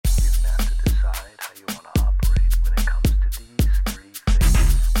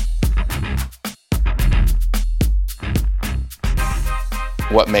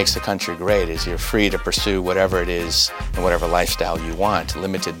what makes the country great is you're free to pursue whatever it is and whatever lifestyle you want,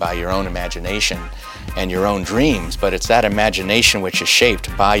 limited by your own imagination and your own dreams, but it's that imagination which is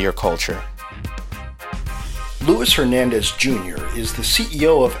shaped by your culture. Luis Hernandez Jr. is the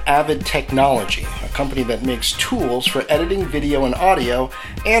CEO of Avid Technology, a company that makes tools for editing video and audio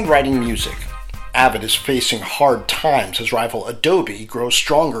and writing music. Avid is facing hard times as rival Adobe grows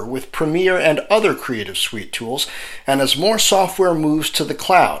stronger with Premiere and other Creative Suite tools, and as more software moves to the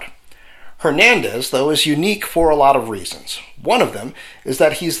cloud. Hernandez, though, is unique for a lot of reasons. One of them is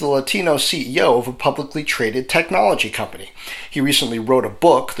that he's the Latino CEO of a publicly traded technology company. He recently wrote a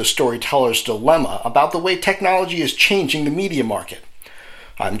book, The Storyteller's Dilemma, about the way technology is changing the media market.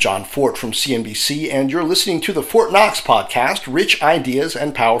 I'm John Fort from CNBC, and you're listening to the Fort Knox podcast, Rich Ideas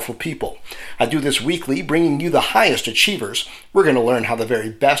and Powerful People. I do this weekly, bringing you the highest achievers. We're going to learn how the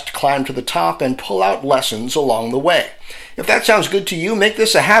very best climb to the top and pull out lessons along the way. If that sounds good to you, make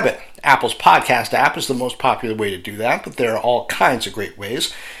this a habit. Apple's podcast app is the most popular way to do that, but there are all kinds of great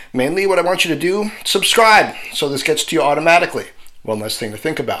ways. Mainly what I want you to do, subscribe, so this gets to you automatically. One less thing to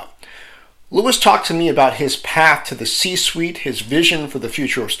think about. Luis talked to me about his path to the C-suite, his vision for the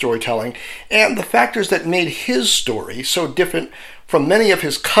future of storytelling, and the factors that made his story so different from many of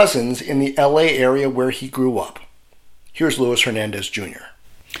his cousins in the LA area where he grew up. Here's Luis Hernandez Jr.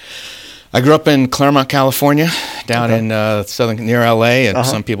 I grew up in Claremont, California, down in southern near LA, and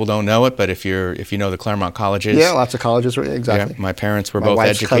some people don't know it, but if you know the Claremont colleges, lots of colleges, exactly. Yeah, my parents were both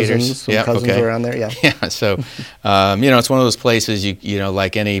educators. Cousins were around there, Yeah, so it's one of those places you know,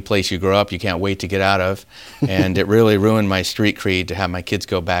 like any place you grow up, you can't wait to get out of, and it really ruined my street creed to have my kids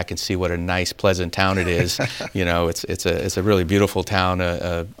go back and see what a nice, pleasant town it is. You know, it's a really beautiful town,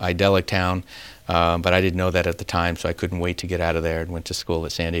 a idyllic town. But I didn't know that at the time, so I couldn't wait to get out of there and went to school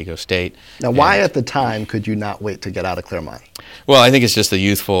at San Diego State. Now, why at the time could you not wait to get out of Claremont? Well, I think it's just the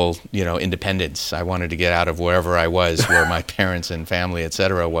youthful, independence. I wanted to get out of wherever I was, where my parents and family, et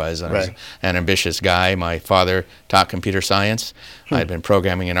cetera, was. I was an ambitious guy. My father taught computer science. I'd been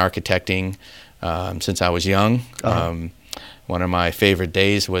programming and architecting since I was young. One of my favorite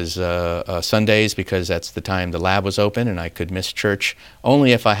days was Sundays, because that's the time the lab was open and I could miss church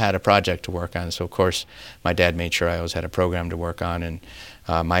only if I had a project to work on. So, of course, my dad made sure I always had a program to work on. And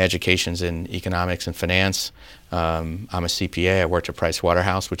my education's in economics and finance. I'm a CPA. I worked at Price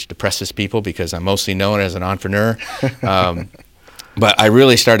Waterhouse, which depresses people because I'm mostly known as an entrepreneur. But I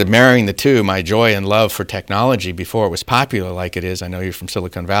really started marrying the two, my joy and love for technology, before it was popular like it is. I know you're from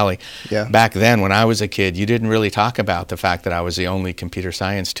Silicon Valley. Yeah. Back then, when I was a kid, you didn't really talk about the fact that I was the only computer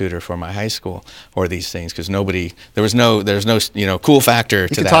science tutor for my high school or these things, because there was no cool factor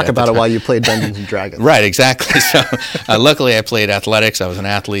to that. You could talk about it while you played Dungeons and Dragons. Right, exactly. So luckily I played athletics. I was an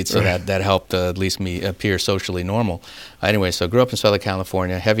athlete, so that helped at least me appear socially normal. Anyway, so I grew up in Southern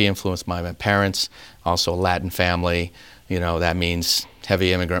California, heavy influence by my parents, also a Latin family. That means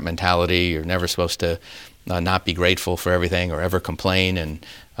heavy immigrant mentality. You're never supposed to not be grateful for everything or ever complain. And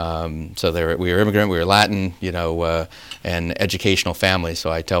so we were immigrant, we were Latin, and educational family. So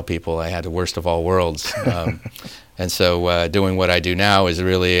I tell people I had the worst of all worlds. And so doing what I do now is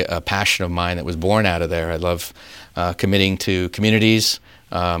really a passion of mine that was born out of there. I love committing to communities.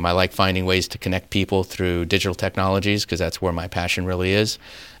 I like finding ways to connect people through digital technologies, because that's where my passion really is.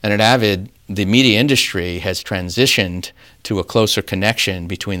 And at Avid, the media industry has transitioned to a closer connection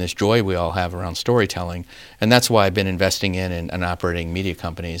between this joy we all have around storytelling. And that's why I've been investing in and operating media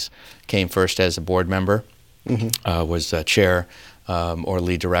companies. Came first as a board member, was chair or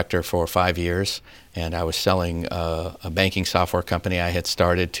lead director for 5 years. And I was selling a banking software company I had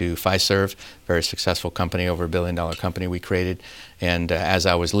started to Fiserv, very successful company, over $1 billion company we created. And as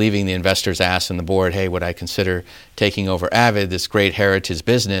I was leaving, the investors asked in the board, hey, would I consider taking over Avid, this great heritage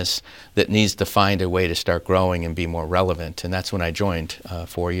business that needs to find a way to start growing and be more relevant? And that's when I joined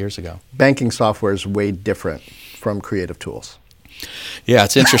 4 years ago. Banking software is way different from creative tools. Yeah,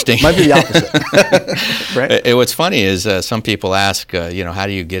 it's interesting. Might be the opposite. Right? What's funny is some people ask, how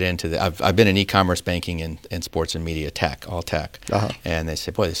do you get into the... I've been in e-commerce banking and sports and media tech, all tech. And they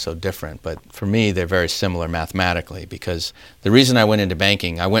say, boy, it's so different. But for me, they're very similar mathematically, because the reason I went into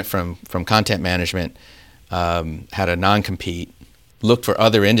banking, I went from content management, had a non-compete, looked for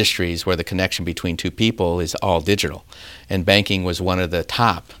other industries where the connection between two people is all digital. And banking was one of the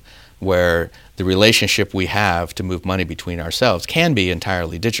top, where the relationship we have to move money between ourselves can be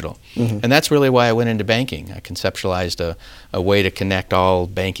entirely digital. And that's really why I went into banking. I conceptualized a way to connect all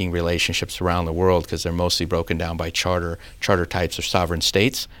banking relationships around the world, because they're mostly broken down by charter types or sovereign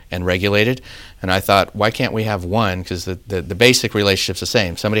states and regulated. And I thought, why can't we have one? Because the basic relationship's the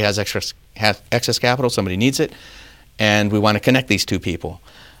same. Somebody has excess capital, somebody needs it, and we want to connect these two people.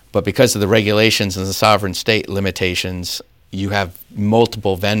 But because of the regulations and the sovereign state limitations, you have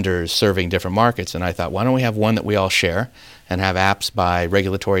multiple vendors serving different markets. And I thought, why don't we have one that we all share and have apps by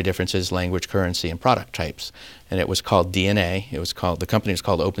regulatory differences, language, currency, and product types. And it was called DNA. The company was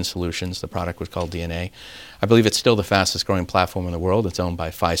called Open Solutions. The product was called DNA. I believe it's still the fastest growing platform in the world. It's owned by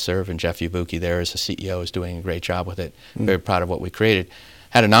Fiserv, and Jeff Yabuki there as the CEO is doing a great job with it. Very proud of what we created.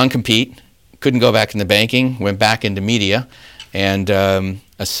 Had a non-compete, couldn't go back into banking, went back into media, and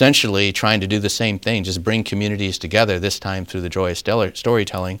essentially trying to do the same thing, just bring communities together, this time through the joy of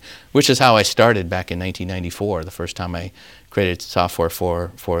storytelling, which is how I started back in 1994, the first time I created software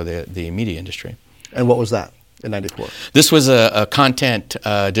for the media industry. And what was that in 94? This was a content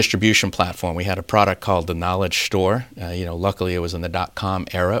distribution platform. We had a product called the Knowledge Store. Luckily it was in the .com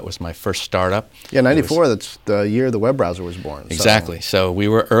era. It was my first startup. Yeah, 94, that's the year the web browser was born. Exactly. So we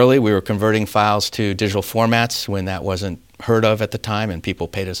were early. We were converting files to digital formats when that wasn't heard of at the time, and people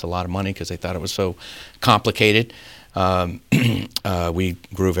paid us a lot of money because they thought it was so complicated. We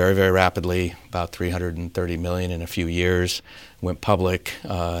grew very, very rapidly, about 330 million in a few years, went public in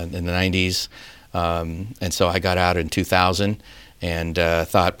the 90s, and so I got out in 2000 and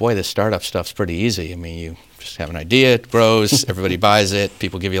thought, boy, this startup stuff's pretty easy. I mean, you just have an idea, it grows, everybody buys it,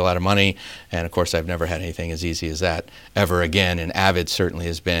 people give you a lot of money, and of course I've never had anything as easy as that ever again, and Avid certainly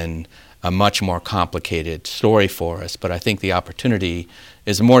has been a much more complicated story for us, but I think the opportunity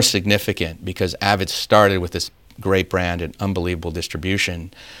is more significant because Avid started with this great brand and unbelievable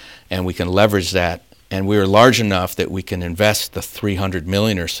distribution, and we can leverage that, and we're large enough that we can invest the 300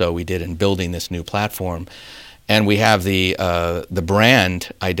 million or so we did in building this new platform, and we have the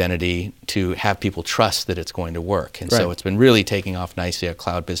brand identity to have people trust that it's going to work, and so it's been really taking off nicely. Our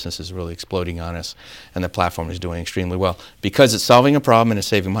cloud business is really exploding on us, and the platform is doing extremely well because it's solving a problem and it's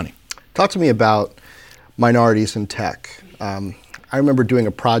saving money. Talk to me about minorities in tech. I remember doing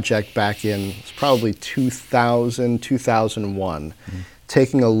a project back in, it's probably 2000, 2001,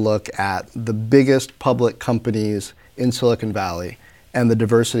 taking a look at the biggest public companies in Silicon Valley and the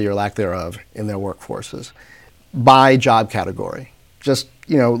diversity or lack thereof in their workforces by job category. Just,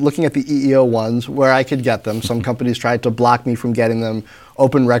 looking at the EEO ones where I could get them. Some companies tried to block me from getting them.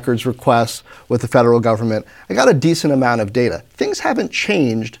 Open records requests with the federal government. I got a decent amount of data. Things haven't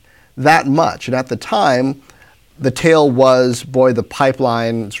changed that much. And at the time, the tale was, boy, the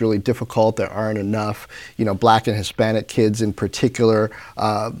pipeline is really difficult. There aren't enough, Black and Hispanic kids in particular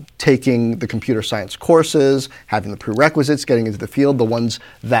taking the computer science courses, having the prerequisites, getting into the field. The ones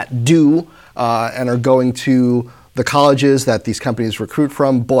that do and are going to the colleges that these companies recruit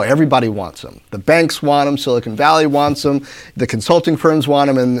from, boy, everybody wants them. The banks want them, Silicon Valley wants them, the consulting firms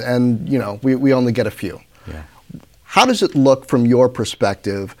want them, and we only get a few. Yeah. How does it look from your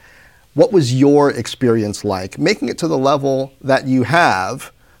perspective? What was your experience like making it to the level that you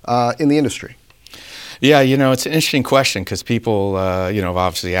have in the industry? Yeah, it's an interesting question because people, have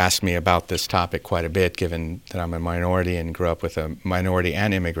obviously asked me about this topic quite a bit, given that I'm a minority and grew up with a minority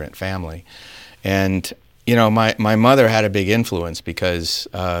and immigrant family. And, my mother had a big influence because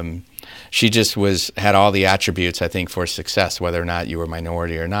she just had all the attributes, I think, for success, whether or not you were a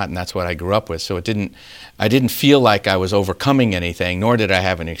minority or not, and that's what I grew up with. So I didn't feel like I was overcoming anything, nor did I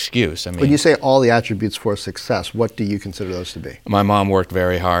have an excuse. I mean, when you say all the attributes for success, what do you consider those to be? My mom worked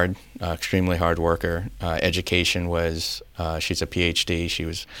very hard, extremely hard worker. Education was, she's a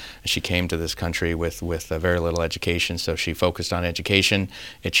PhD. She came to this country with very little education, so she focused on education.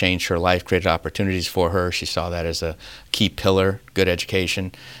 It changed her life, created opportunities for her. She saw that as a key pillar, good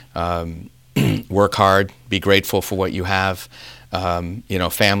education. Work hard, be grateful for what you have.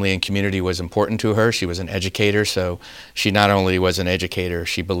 Family and community was important to her. She was an educator, so she not only was an educator,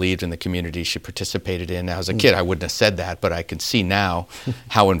 she believed in the community she participated in. Now, as a kid, I wouldn't have said that, but I can see now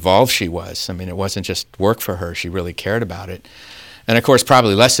how involved she was. I mean, it wasn't just work for her. She really cared about it. And of course,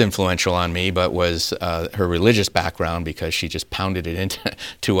 probably less influential on me, but was her religious background, because she just pounded it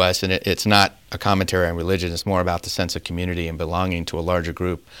into us. And it's not a commentary on religion. It's more about the sense of community and belonging to a larger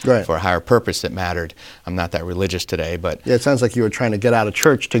group for a higher purpose that mattered. I'm not that religious today, but yeah, it sounds like you were trying to get out of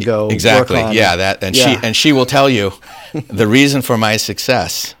church to go exactly. Work on Yeah, she will tell you the reason for my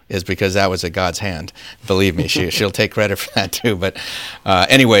success is because that was at God's hand. Believe me, she'll take credit for that too. But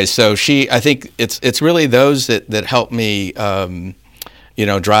anyways, so I think it's really those that help me, create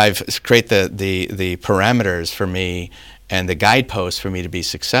the parameters for me and the guideposts for me to be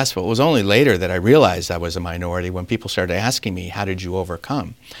successful. It was only later that I realized I was a minority when people started asking me, how did you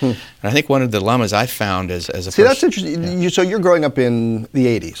overcome? And I think one of the dilemmas I found as a person... that's interesting. Yeah. So you're growing up in the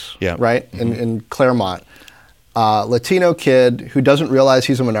 80s, right? In Claremont. Latino kid who doesn't realize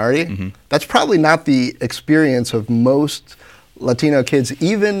he's a minority, that's probably not the experience of most Latino kids,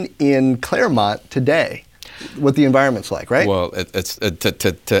 even in Claremont today, what the environment's like, right? Well,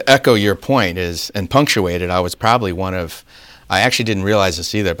 to echo your point and punctuate it, I was probably one of, I actually didn't realize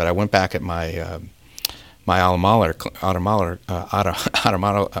this either, but I went back at my my alma mater. I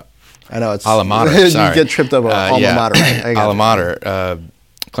know it's alma mater. Sorry. You get tripped up on alma mater. Right? Alma mater,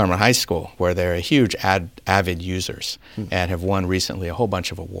 Claremont High School, where they're huge Avid users and have won recently a whole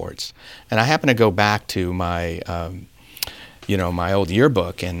bunch of awards. And I happen to go back to my, my old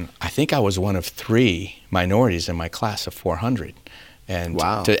yearbook, and I think I was one of 3 minorities in my class of 400. And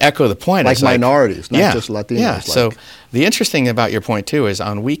wow. To echo the point, like minorities, not just Latinos. Yeah. So the interesting about your point too is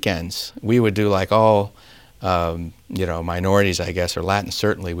on weekends we would do like all. Minorities, I guess, or Latin,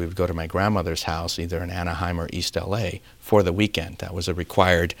 certainly, we would go to my grandmother's house, either in Anaheim or East LA, for the weekend. That was a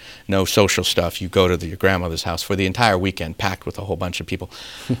required, no social stuff. You go to your grandmother's house for the entire weekend, packed with a whole bunch of people.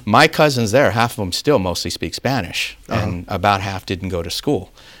 My cousins there, half of them still mostly speak Spanish, and about half didn't go to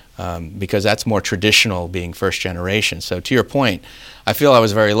school, because that's more traditional, being first generation. So to your point, I feel I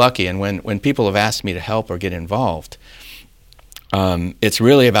was very lucky, and when people have asked me to help or get involved, it's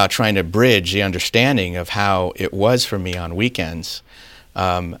really about trying to bridge the understanding of how it was for me on weekends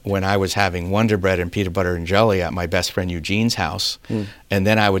when I was having Wonder Bread and peanut butter and jelly at my best friend Eugene's house. And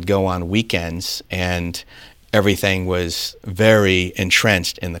then I would go on weekends and everything was very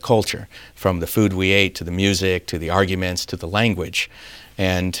entrenched in the culture, from the food we ate to the music to the arguments to the language.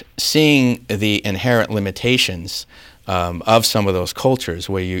 And seeing the inherent limitations of some of those cultures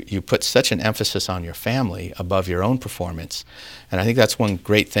where you put such an emphasis on your family above your own performance. And I think that's one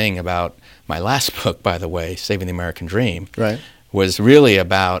great thing about my last book, by the way, Saving the American Dream, was really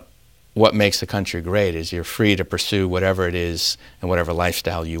about what makes the country great is you're free to pursue whatever it is and whatever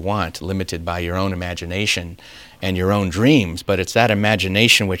lifestyle you want, limited by your own imagination and your own dreams. But it's that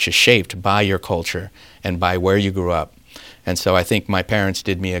imagination which is shaped by your culture and by where you grew up. And so I think my parents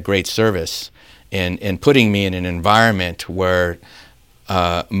did me a great service in putting me in an environment where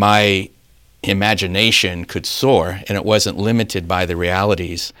my imagination could soar, and it wasn't limited by the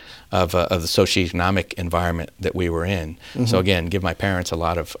realities of the socioeconomic environment that we were in. So again, give my parents a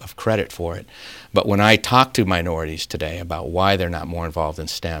lot of credit for it. But when I talk to minorities today about why they're not more involved in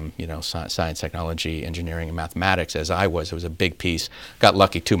STEM, science, technology, engineering, and mathematics, as I was, it was a big piece. Got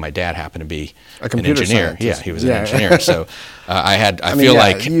lucky too. My dad happened to be an engineer. Scientist. Yeah, he was an engineer. So I feel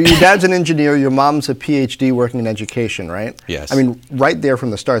like your dad's an engineer. Your mom's a PhD working in education, right? Yes. I mean, right there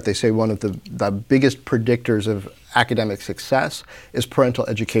from the start, they say one of the biggest predictors of academic success is parental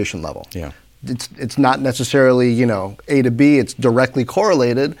education level. Yeah. It's not necessarily, A to B, it's directly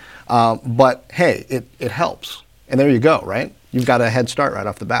correlated, but hey, it helps. And there you go, right? You've got a head start right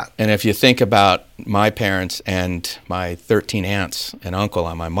off the bat. And if you think about my parents and my 13 aunts and uncle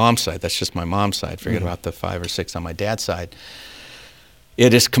on my mom's side, that's just my mom's side, forget about the 5 or 6 on my dad's side,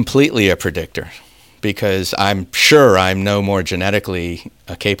 it is completely a predictor. Because I'm sure I'm no more genetically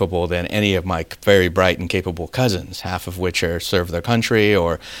capable than any of my very bright and capable cousins, half of which served their country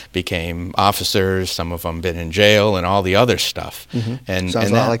or became officers, some of them been in jail, and all the other stuff. Sounds a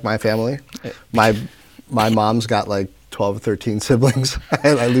lot like my family. My mom's got like 12 or 13 siblings.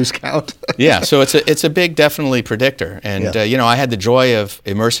 I lose count. Yeah, so it's a big, definitely predictor. And, I had the joy of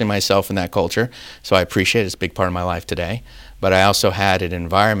immersing myself in that culture, so I appreciate it. It's a big part of my life today. But I also had an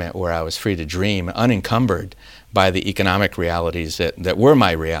environment where I was free to dream, unencumbered by the economic realities that were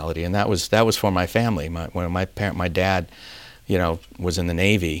my reality, and that was for my family. When my dad, was in the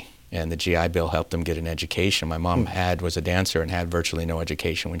Navy, and the GI Bill helped him get an education. My mom was a dancer and had virtually no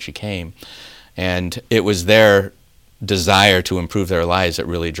education when she came, and it was their desire to improve their lives that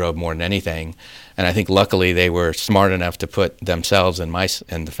really drove more than anything. And I think luckily they were smart enough to put themselves and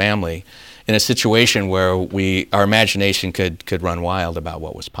the family in a situation where our imagination could run wild about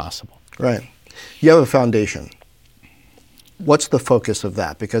what was possible. Right. You have a foundation. What's the focus of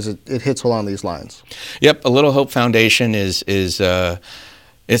that? Because it hits along these lines. Yep. A Little Hope Foundation is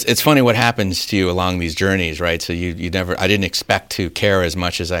it's funny what happens to you along these journeys, right? So I didn't expect to care as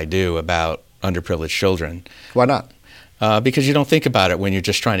much as I do about underprivileged children. Why not? Because you don't think about it when you're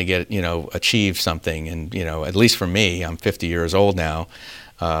just trying to achieve something. And, at least for me, I'm 50 years old now.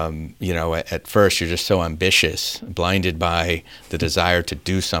 At first you're just so ambitious, blinded by the desire to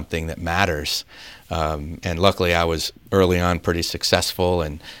do something that matters. And luckily I was early on pretty successful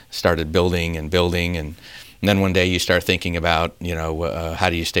and started building. And then one day you start thinking about, how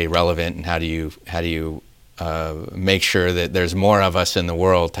do you stay relevant and how do you make sure that there's more of us in the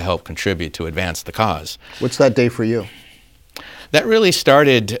world to help contribute to advance the cause. What's that day for you? that really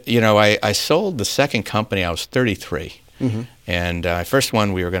started, I sold the second company, I was 33. Mm-hmm. And first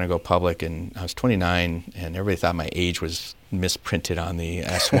one, we were going to go public, and I was 29, and everybody thought my age was misprinted on the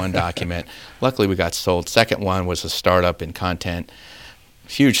S1 document. Luckily, we got sold. Second one was a startup in content.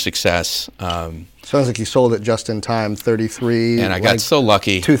 Huge success. Sounds like you sold it just in time, 33. And I got so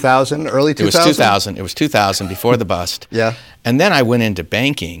lucky. 2000, early 2000? It was 2000, before the bust. Yeah. And then I went into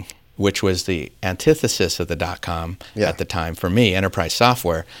banking, which was the antithesis of the dot-com at the time for me, enterprise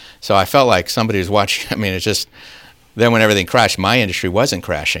software. So I felt like somebody was watching. I mean, it's just, then when everything crashed, my industry wasn't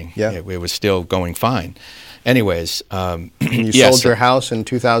crashing. Yeah. It was still going fine. Anyways. You sold your house in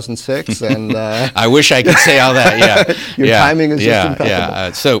 2006. And I wish I could say all that, yeah. Your timing is just impeccable.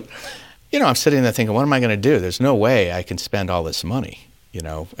 Yeah. So, I'm sitting there thinking, what am I going to do? There's no way I can spend all this money,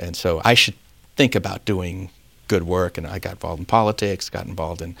 and so I should think about doing good work. And I got involved in politics, got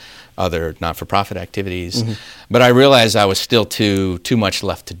involved in other not-for-profit activities. Mm-hmm. But I realized I was still too much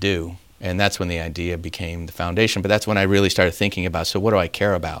left to do. And that's when the idea became the foundation. But that's when I really started thinking about, so what do I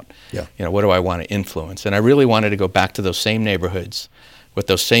care about? Yeah. What do I want to influence? And I really wanted to go back to those same neighborhoods with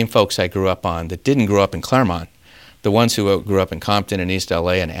those same folks I grew up on that didn't grow up in Claremont. The ones who grew up in Compton and East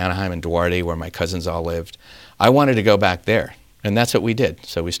LA and Anaheim and Duarte, where my cousins all lived. I wanted to go back there. And that's what we did.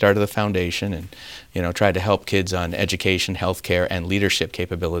 So we started the foundation and, tried to help kids on education, healthcare, and leadership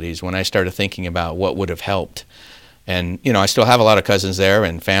capabilities when I started thinking about what would have helped. And, I still have a lot of cousins there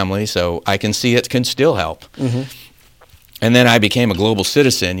and family, so I can see it can still help. Mm-hmm. And then I became a global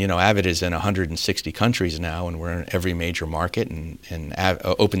citizen. Avid is in 160 countries now, and we're in every major market. And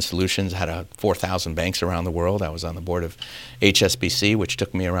Open Solutions had 4,000 banks around the world. I was on the board of HSBC, which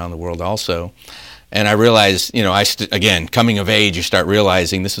took me around the world also. And I realized, again, coming of age, you start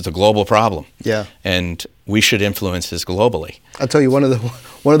realizing this is a global problem. Yeah. And we should influence this globally. I'll tell you, one of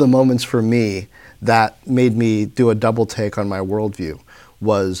the moments for me that made me do a double take on my worldview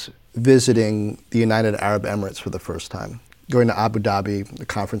was visiting the United Arab Emirates for the first time, going to Abu Dhabi, the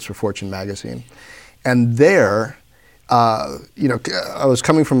conference for Fortune magazine. And there, I was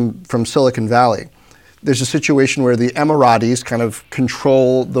coming from Silicon Valley. There's a situation where the Emiratis kind of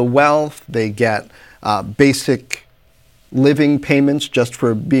control the wealth. They get basic living payments just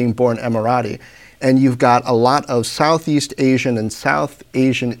for being born Emirati. And you've got a lot of Southeast Asian and South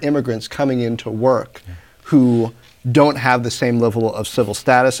Asian immigrants coming into work who don't have the same level of civil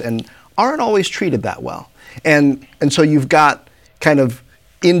status and aren't always treated that well. And so you've got kind of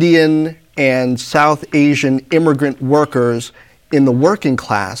Indian and South Asian immigrant workers in the working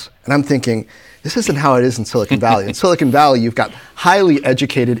class. And I'm thinking, this isn't how it is in Silicon Valley. In Silicon Valley, you've got highly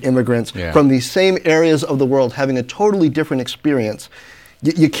educated immigrants from these same areas of the world having a totally different experience.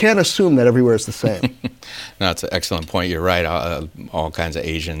 You can't assume that everywhere is the same. No, it's an excellent point. You're right. All kinds of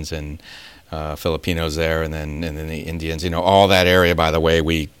Asians and Filipinos there, and then the Indians. All that area. By the way,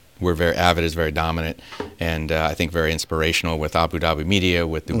 we're very Avid is very dominant, and I think very inspirational with Abu Dhabi Media,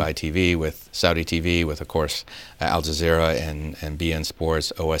 with Dubai TV, with Saudi TV, with of course Al Jazeera and BN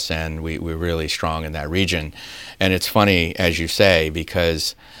Sports, OSN. We're really strong in that region, and it's funny as you say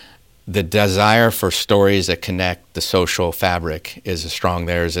because the desire for stories that connect the social fabric is as strong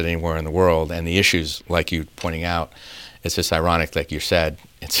there as anywhere in the world. And the issues, like you pointing out, it's just ironic, like you said,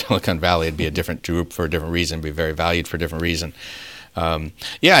 in Silicon Valley it'd be a different group for a different reason, be very valued for a different reason. I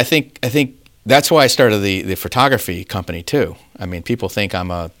think that's why I started the photography company too. I mean, people think I'm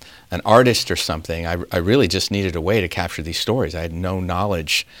an artist or something. I really just needed a way to capture these stories. I had no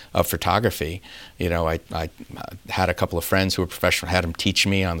knowledge of photography. I had a couple of friends who were professional, had them teach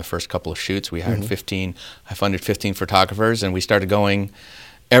me on the first couple of shoots. We hired I funded 15 photographers, and we started going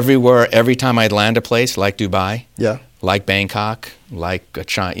everywhere. Every time I'd land a place, like Dubai, like Bangkok, like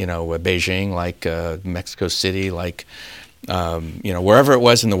Beijing, like Mexico City, like wherever it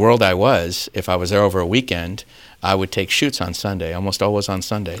was in the world I was, if I was there over a weekend, I would take shoots on Sunday, almost always on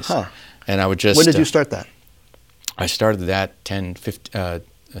Sundays. Huh. And I would just... When did you start that? I started that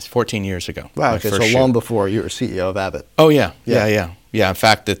 14 years ago. Wow, okay, so long before you were CEO of Avid. Oh, yeah. In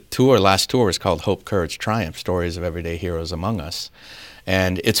fact, the last tour is called Hope, Courage, Triumph, Stories of Everyday Heroes Among Us.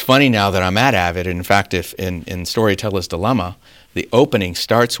 And it's funny now that I'm at Avid. In fact, if in Storyteller's Dilemma, the opening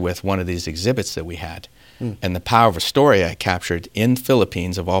starts with one of these exhibits that we had. And the power of a story I captured in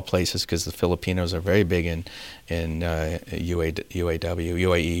Philippines, of all places, because the Filipinos are very big in UAE.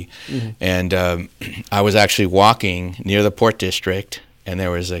 Mm-hmm. And I was actually walking near the Port District, and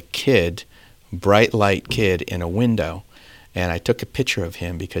there was a kid, bright light kid, in a window. And I took a picture of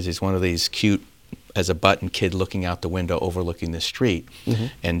him because he's one of these cute, as a button kid looking out the window overlooking the street. Mm-hmm.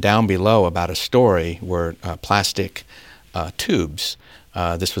 And down below about a story were plastic tubes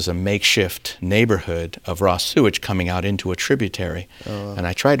This was a makeshift neighborhood of raw sewage coming out into a tributary. And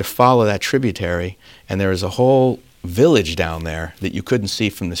I tried to follow that tributary, and there was a whole village down there that you couldn't see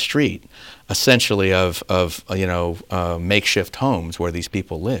from the street, essentially of makeshift homes where these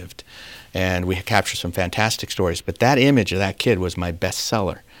people lived. And we captured some fantastic stories. But that image of that kid was my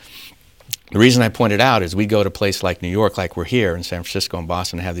bestseller. The reason I point it out is we go to a place like New York, like we're here in San Francisco and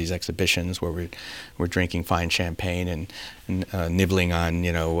Boston, and have these exhibitions where we're drinking fine champagne and nibbling on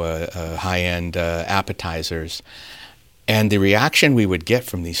high-end appetizers. And the reaction we would get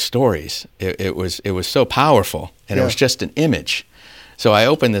from these stories, it was so powerful, and it was just an image. So I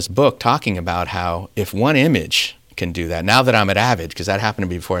opened this book talking about how if one image can do that, now that I'm at Avid, because that happened to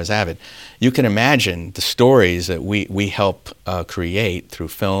me before I was Avid, you can imagine the stories that we help create through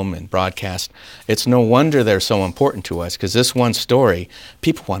film and broadcast. It's no wonder they're so important to us, because this one story,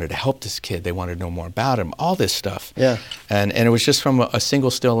 people wanted to help this kid. They wanted to know more about him, all this stuff. Yeah. And it was just from a single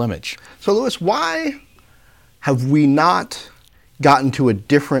still image. So, Louis, why have we not gotten to a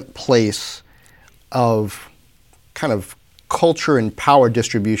different place of kind of culture and power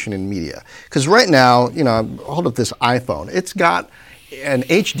distribution in media? Because right now, hold up this iPhone. It's got an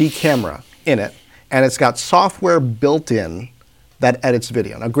HD camera in it, and it's got software built in that edits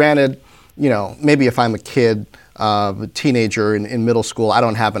video. Now, granted, maybe if I'm a kid, a teenager in middle school, I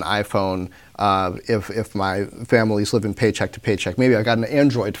don't have an iPhone. If my family's living paycheck to paycheck, maybe I got an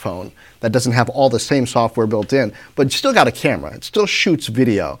Android phone that doesn't have all the same software built in, but it's still got a camera. It still shoots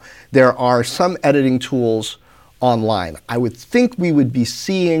video. There are some editing tools online. I would think we would be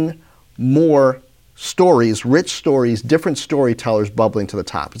seeing more stories, rich stories, different storytellers bubbling to the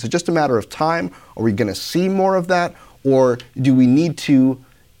top. Is it just a matter of time? Are we going to see more of that? Or do we need to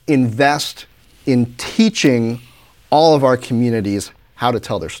invest in teaching all of our communities how to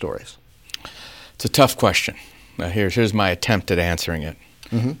tell their stories? It's a tough question. Now here's my attempt at answering it.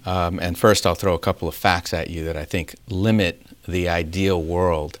 Mm-hmm. And first I'll throw a couple of facts at you that I think limit the ideal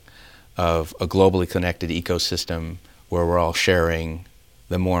world of a globally connected ecosystem where we're all sharing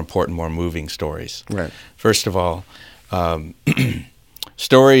the more important, more moving stories. Right. First of all,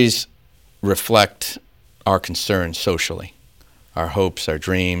 stories reflect our concerns socially, our hopes, our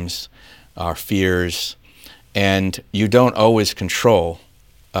dreams, our fears, and you don't always control.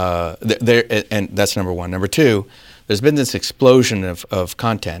 And that's number one. Number two, there's been this explosion of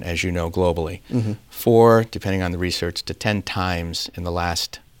content, as you know, globally. Mm-hmm. 4, depending on the research, to 10 times in the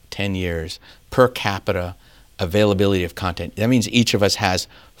last 10 years per capita availability of content. That means each of us has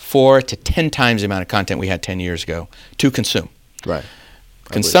 4 to 10 times the amount of content we had 10 years ago to consume. Right.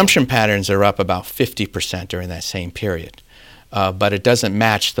 Consumption patterns are up about 50% during that same period. But it doesn't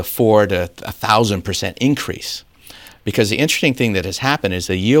match the 4 to 1,000% increase. Because the interesting thing that has happened is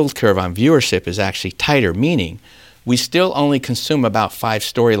the yield curve on viewership is actually tighter, meaning we still only consume about 5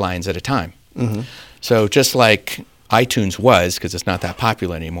 storylines at a time. Mm-hmm. So just like iTunes was, because it's not that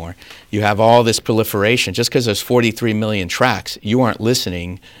popular anymore, you have all this proliferation. Just because there's 43 million tracks, you aren't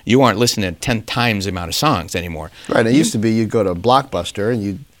listening to 10 times the amount of songs anymore. Right, it used to be you'd go to Blockbuster and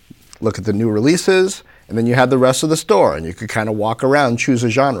you'd look at the new releases, and then you had the rest of the store, and you could kind of walk around, choose a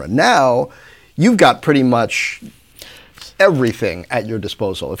genre. Now, you've got pretty much everything at your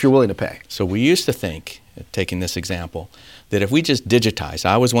disposal if you're willing to pay. So we used to think, taking this example, that if we just digitize,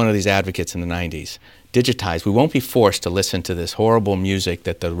 I was one of these advocates in the 90s, digitize, we won't be forced to listen to this horrible music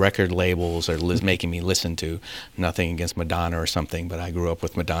that the record labels are making me listen to. Nothing against Madonna or something, but I grew up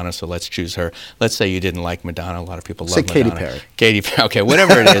with Madonna, so let's choose her. Let's say you didn't like Madonna. A lot of people love Madonna. Katy Perry. Katy Perry, okay,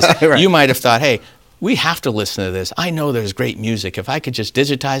 whatever it is. Right. You might have thought, hey, we have to listen to this. I know there's great music. If I could just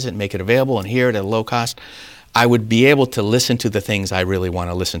digitize it and make it available and hear it at a low cost, I would be able to listen to the things I really want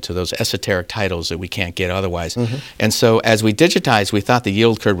to listen to, those esoteric titles that we can't get otherwise. Mm-hmm. And so as we digitized, we thought the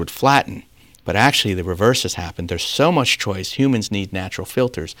yield curve would flatten. But actually the reverse has happened. There's so much choice. Humans need natural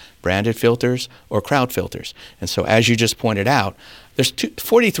filters, branded filters or crowd filters. And so as you just pointed out, there's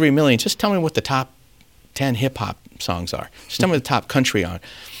 43 million. Just tell me what the top 10 hip-hop songs are. Just tell me what the top country are.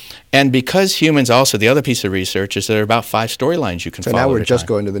 And because humans also, the other piece of research is there are about 5 storylines you can follow. So now we're at a just time.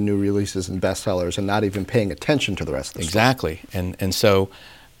 going to the new releases and bestsellers and not even paying attention to the rest of the Exactly. And so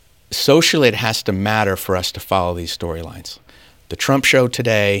socially it has to matter for us to follow these storylines. The Trump show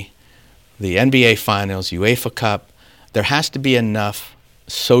today, the NBA Finals, UEFA Cup, there has to be enough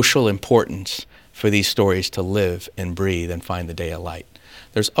social importance for these stories to live and breathe and find the day of light.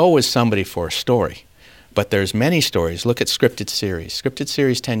 There's always somebody for a story. But there's many stories. Look at scripted series. Scripted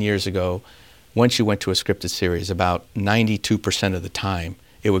series 10 years ago, once you went to a scripted series, about 92% of the time,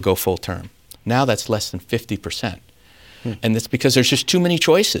 it would go full term. Now that's less than 50%. And that's because there's just too many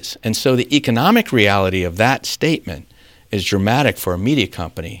choices. And so the economic reality of that statement is dramatic for a media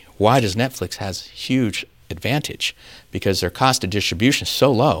company. Why does Netflix has huge advantage? Because their cost of distribution is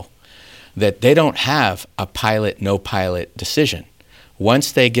so low that they don't have a pilot, no pilot decision.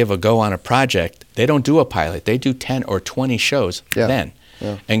 Once they give a go on a project, they don't do a pilot. They do 10 or 20 shows then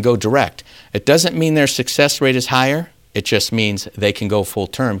and go direct. It doesn't mean their success rate is higher. It just means they can go full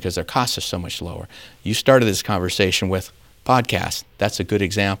term because their costs are so much lower. You started this conversation with podcasts. That's a good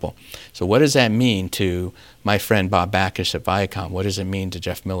example. So what does that mean to my friend Bob Backus at Viacom? What does it mean to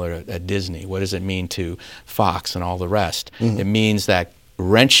Jeff Miller at Disney? What does it mean to Fox and all the rest? It means that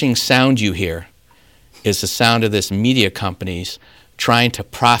wrenching sound you hear is the sound of this media companies trying to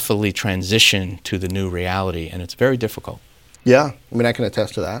profitably transition to the new reality, and it's very difficult. Yeah, I mean, I can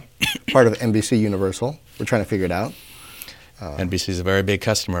attest to that. Part of NBC Universal. We're trying to figure it out. NBC is a very big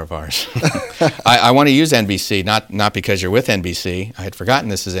customer of ours. I want to use NBC, not because you're with NBC. I had forgotten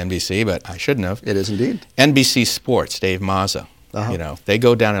this is NBC, but I shouldn't have. It is indeed. NBC Sports, Dave Mazza. You know, they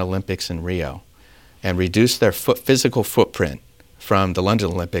go down to Olympics in Rio and reduce their physical footprint from the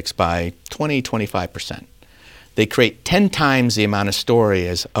London Olympics by 20-25%. They create 10 times the amount of story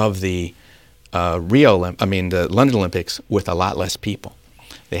as of the the London Olympics with a lot less people.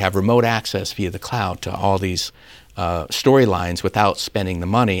 They have remote access via the cloud to all these storylines without spending the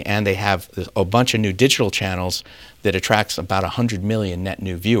money, and they have a bunch of new digital channels that attracts about 100 million net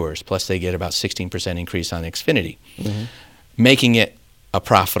new viewers, plus they get about 16% increase on Xfinity, making it a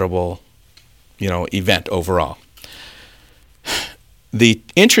profitable, event overall. The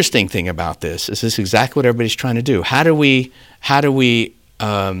interesting thing about this is exactly what everybody's trying to do. How do we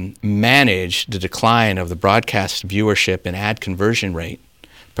manage the decline of the broadcast viewership and ad conversion rate,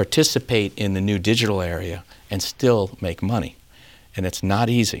 participate in the new digital area, and still make money? And it's not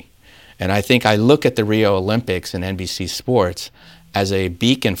easy. And I think I look at the Rio Olympics and NBC Sports as a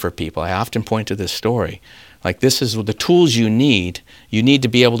beacon for people. I often point to this story. Like, this is the tools you need. You need to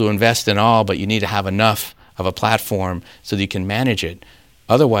be able to invest in all, but you need to have enough of a platform so that you can manage it.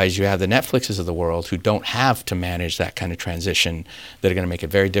 Otherwise, you have the Netflixes of the world who don't have to manage that kind of transition, that are going to make it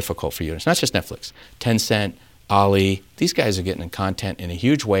very difficult for you. And it's not just Netflix. Tencent, Ali, these guys are getting in content in a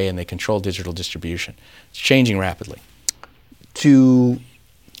huge way, and they control digital distribution. It's changing rapidly. To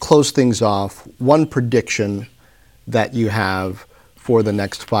close things off, one prediction that you have for the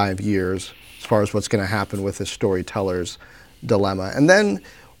next 5 years as far as what's going to happen with the storyteller's dilemma, and then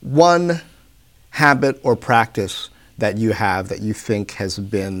one habit or practice that you have that you think has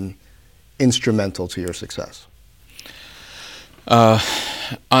been instrumental to your success.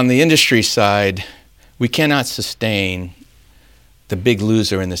 On the industry side, we cannot sustain the big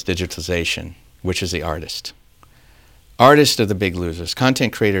loser in this digitalization, which is the artist. Artists are the big losers.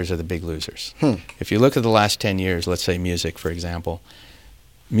 Content creators are the big losers. If you look at the last 10 years, let's say music, for example,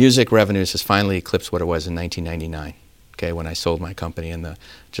 music revenues has finally eclipsed what it was in 1999, okay, when I sold my company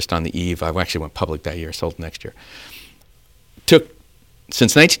just on the eve. I actually went public that year, sold next year. Took,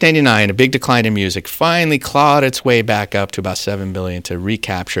 since 1999, a big decline in music, finally clawed its way back up to about $7 billion to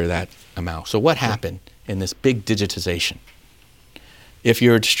recapture that amount. So what happened in this big digitization? If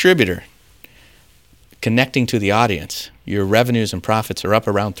you're a distributor connecting to the audience, your revenues and profits are up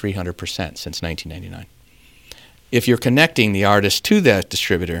around 300% since 1999. If you're connecting the artist to that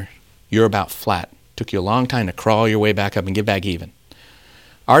distributor, you're about flat. Took you a long time to crawl your way back up and get back even.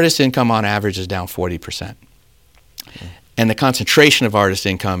 Artist income on average is down 40%. And the concentration of artist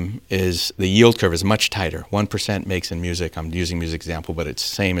income is, the yield curve is much tighter. 1% makes in music, I'm using music example, but it's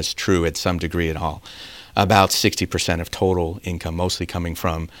same as true at some degree at all. About 60% of total income, mostly coming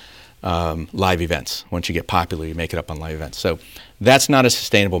from live events. Once you get popular, you make it up on live events. So that's not a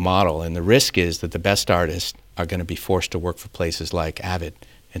sustainable model, and the risk is that the best artists are going to be forced to work for places like Avid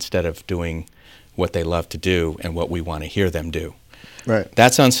instead of doing what they love to do and what we want to hear them do. Right.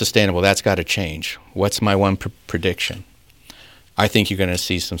 That's unsustainable. That's got to change. What's my one prediction? I think you're going to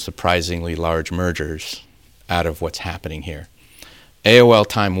see some surprisingly large mergers out of what's happening here. AOL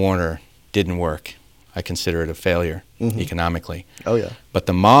Time Warner didn't work. I consider it a failure economically. Oh, yeah. But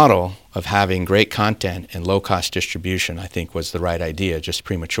the model of having great content and low-cost distribution, I think, was the right idea, just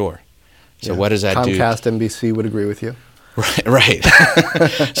premature. So what does that do? Comcast, NBC would agree with you. Right.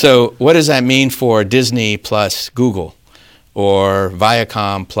 So what does that mean for Disney plus Google or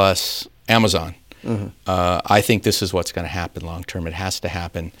Viacom plus Amazon? I think this is what's going to happen long term. It has to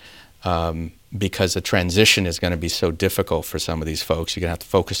happen because the transition is going to be so difficult for some of these folks. You're going to have to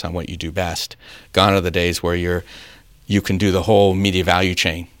focus on what you do best. Gone are the days where you can do the whole media value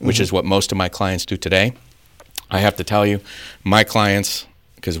chain, which is what most of my clients do today. I have to tell you, my clients,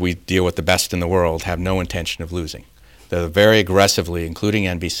 because we deal with the best in the world, have no intention of losing. They're very aggressively, including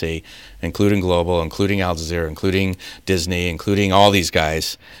NBC, including Global, including Al Jazeera, including Disney, including all these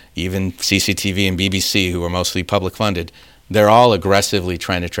guys, even CCTV and BBC, who are mostly public funded. They're all aggressively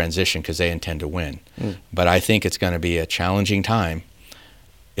trying to transition because they intend to win. But I think it's going to be a challenging time.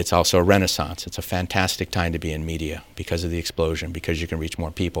 It's also a renaissance. It's a fantastic time to be in media because of the explosion, because you can reach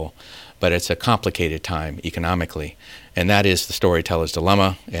more people. But it's a complicated time economically. And that is the storyteller's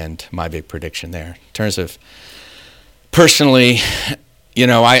dilemma and my big prediction there. In terms of personally,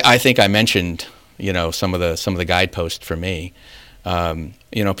 I think I mentioned, some of the guideposts for me.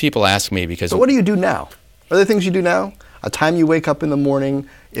 People ask me because... So what do you do now? Are there things you do now? A time you wake up in the morning,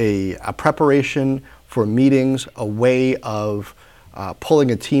 a preparation for meetings, a way of pulling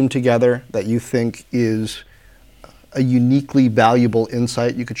a team together that you think is a uniquely valuable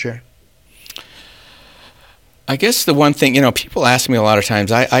insight you could share? I guess the one thing, people ask me a lot of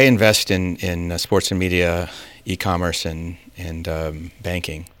times, I invest in sports and media, e-commerce, and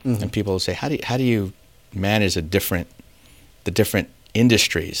banking. Mm-hmm. And people say, how do you manage the different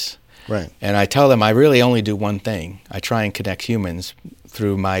industries? Right. And I tell them I really only do one thing. I try and connect humans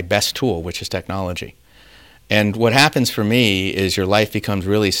through my best tool, which is technology. And what happens for me is your life becomes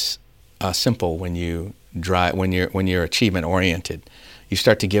really simple when you're achievement oriented. You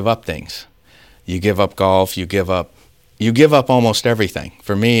start to give up things. You give up golf. You give up almost everything.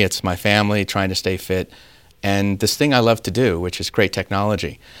 For me, it's my family, trying to stay fit, and this thing I love to do, which is create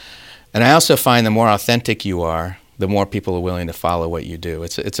technology. And I also find the more authentic you are, the more people are willing to follow what you do.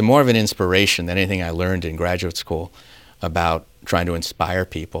 It's a more of an inspiration than anything I learned in graduate school about trying to inspire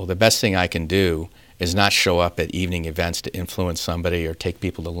people. The best thing I can do is not show up at evening events to influence somebody or take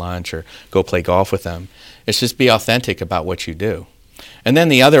people to lunch or go play golf with them. It's just be authentic about what you do. And then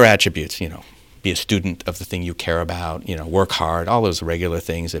the other attributes, be a student of the thing you care about, work hard, all those regular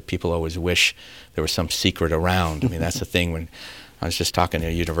things that people always wish there was some secret around. I mean, that's the thing when I was just talking to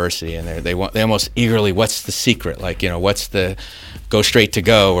a university, and they almost eagerly, what's the secret? Like, what's the go straight to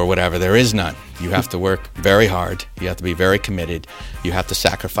go or whatever? There is none. You have to work very hard. You have to be very committed. You have to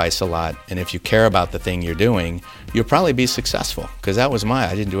sacrifice a lot. And if you care about the thing you're doing, you'll probably be successful. Because that was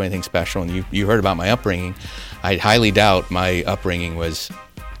I didn't do anything special. And you heard about my upbringing. I highly doubt my upbringing was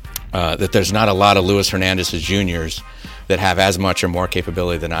that there's not a lot of Luis Hernandez Juniors that have as much or more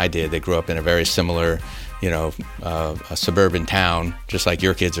capability than I did. They grew up in a very similar a suburban town, just like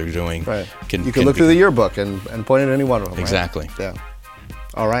your kids are doing. Right. You can look through the yearbook and point at any one of them. Exactly. Right? Yeah.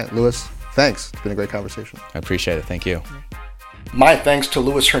 All right, Luis, thanks. It's been a great conversation. I appreciate it. Thank you. My thanks to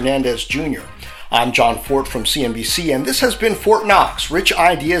Luis Hernandez Jr. I'm John Fort from CNBC, and this has been Fort Knox, Rich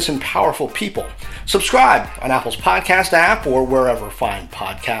Ideas and Powerful People. Subscribe on Apple's podcast app or wherever fine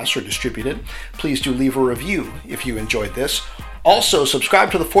podcasts are distributed. Please do leave a review if you enjoyed this. Also,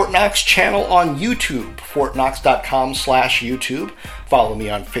 subscribe to the Fort Knox channel on YouTube, fortknox.com/YouTube. Follow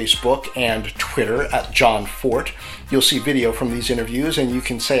me on Facebook and Twitter at John Fort. You'll see video from these interviews, and you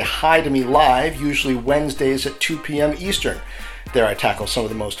can say hi to me live, usually Wednesdays at 2 p.m. Eastern. There I tackle some of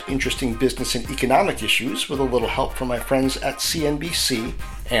the most interesting business and economic issues with a little help from my friends at CNBC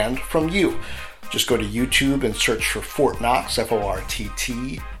and from you. Just go to YouTube and search for Fort Knox,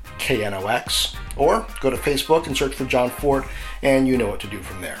 FORTTKNOX, or go to Facebook and search for John Fort, and you know what to do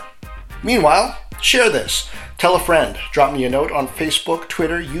from there. Meanwhile, share this. Tell a friend. Drop me a note on Facebook,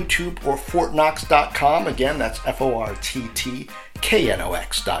 Twitter, YouTube, or fortknox.com. Again, that's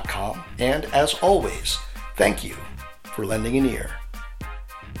FORTTKNOX.com. And as always, thank you for lending an ear.